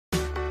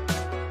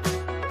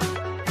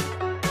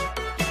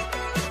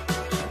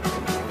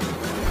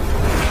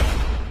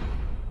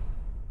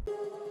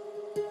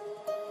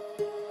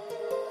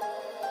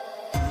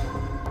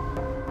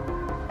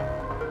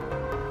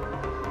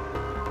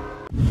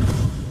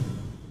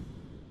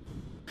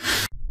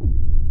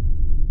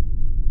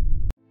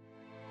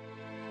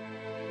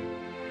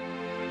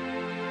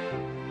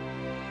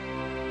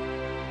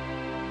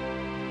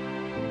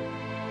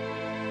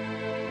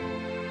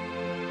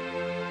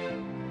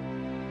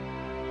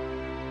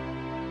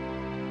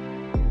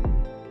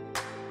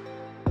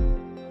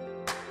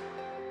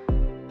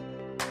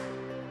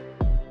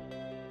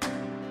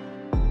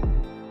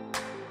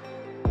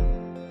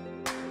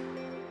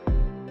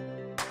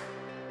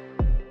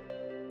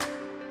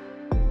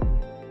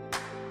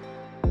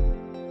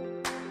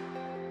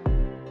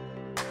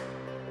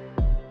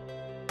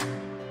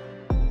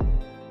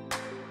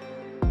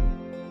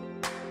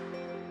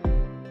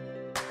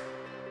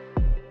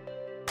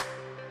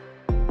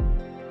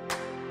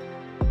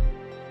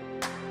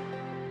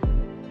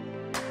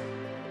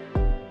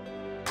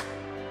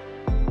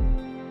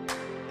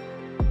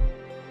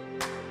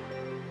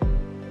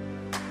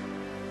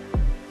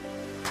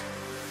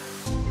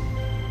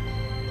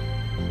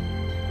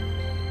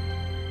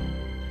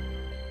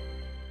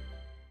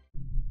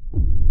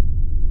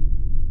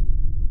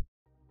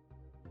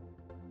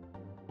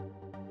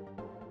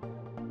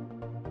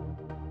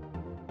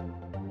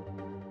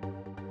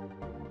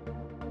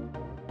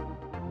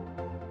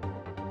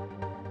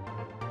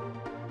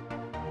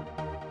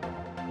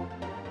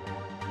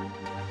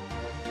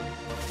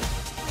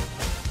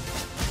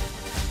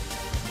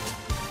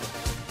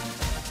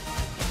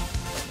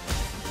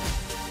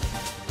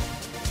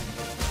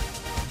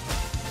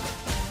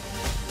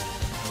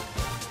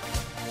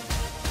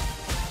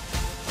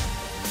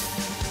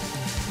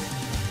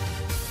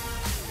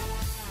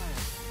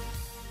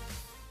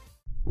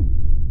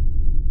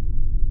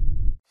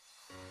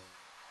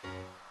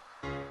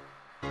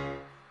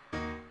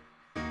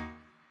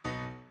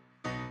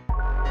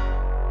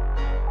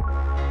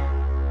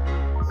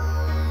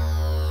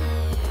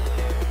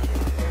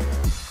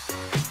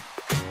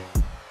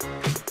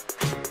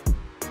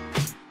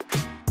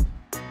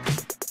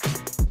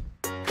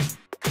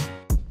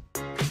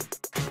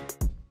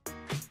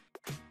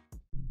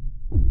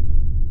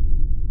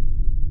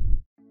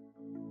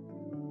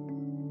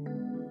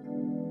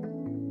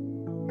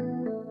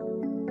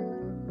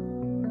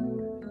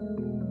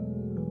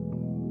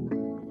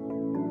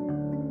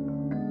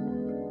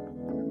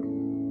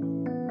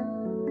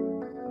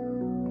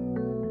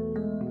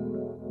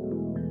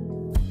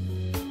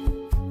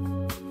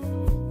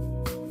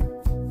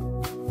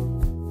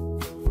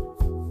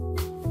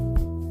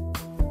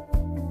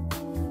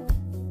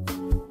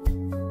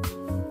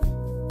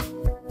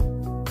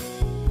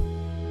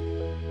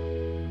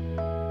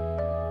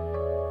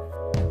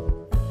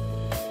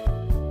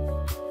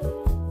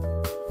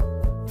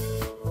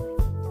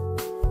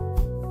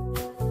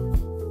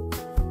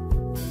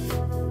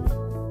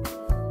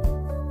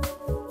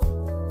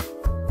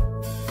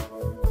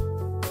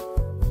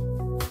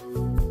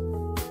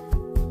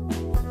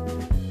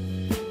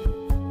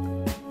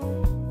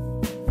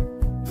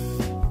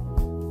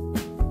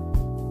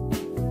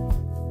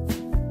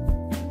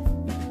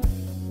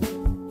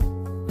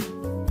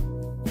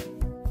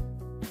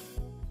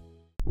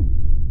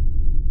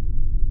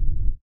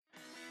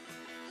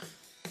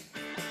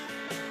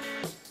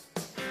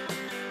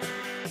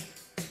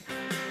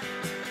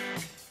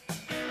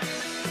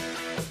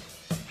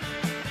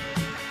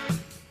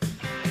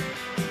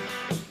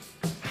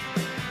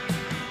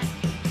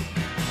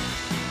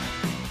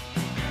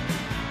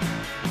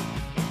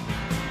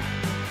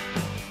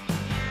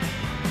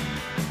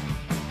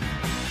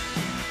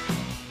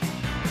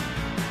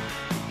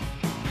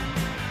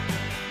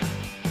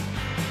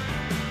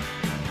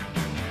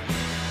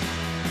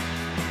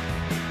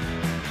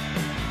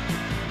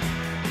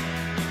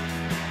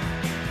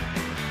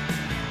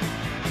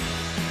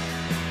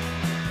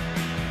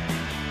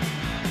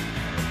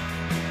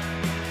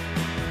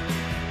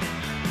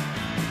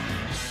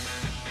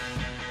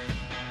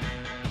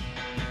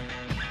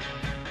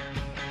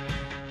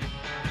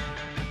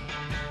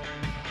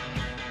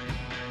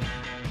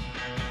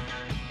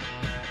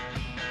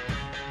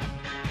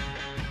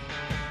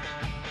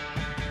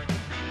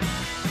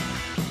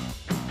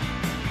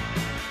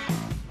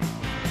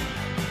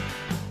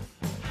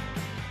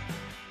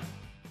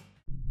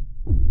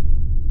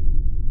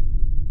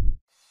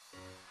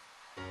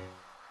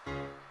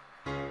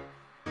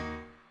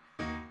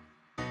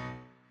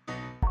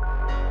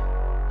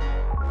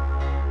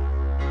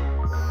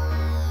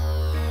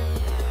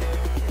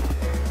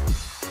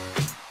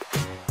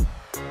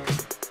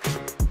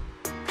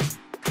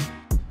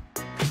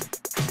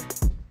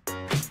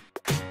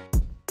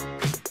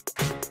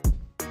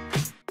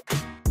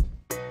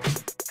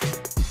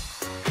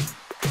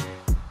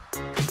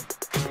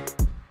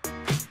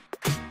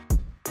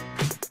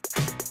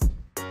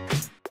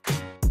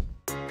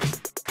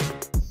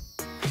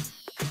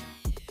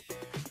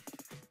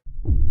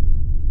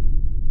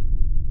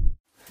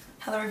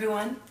Hello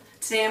everyone.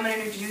 Today I'm going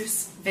to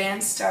introduce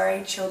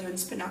Vanstarry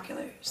children's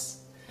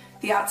binoculars.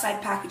 The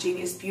outside packaging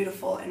is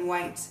beautiful and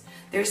white.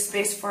 There's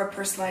space for a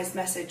personalized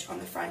message on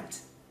the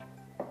front.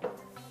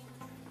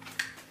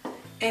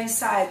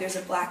 Inside there's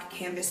a black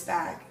canvas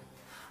bag.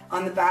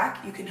 On the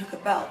back you can hook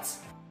a belt.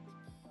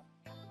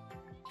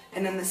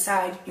 And on the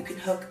side you can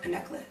hook a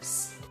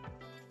necklace.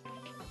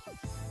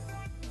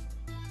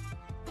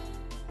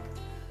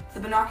 The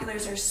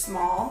binoculars are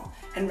small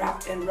and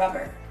wrapped in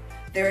rubber.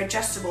 They're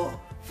adjustable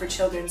for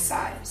children's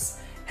size,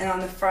 and on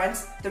the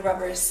front, the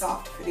rubber is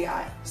soft for the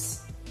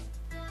eyes.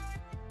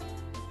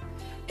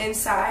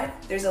 Inside,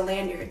 there's a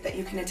lanyard that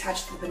you can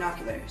attach to the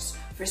binoculars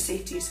for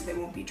safety so they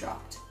won't be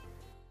dropped.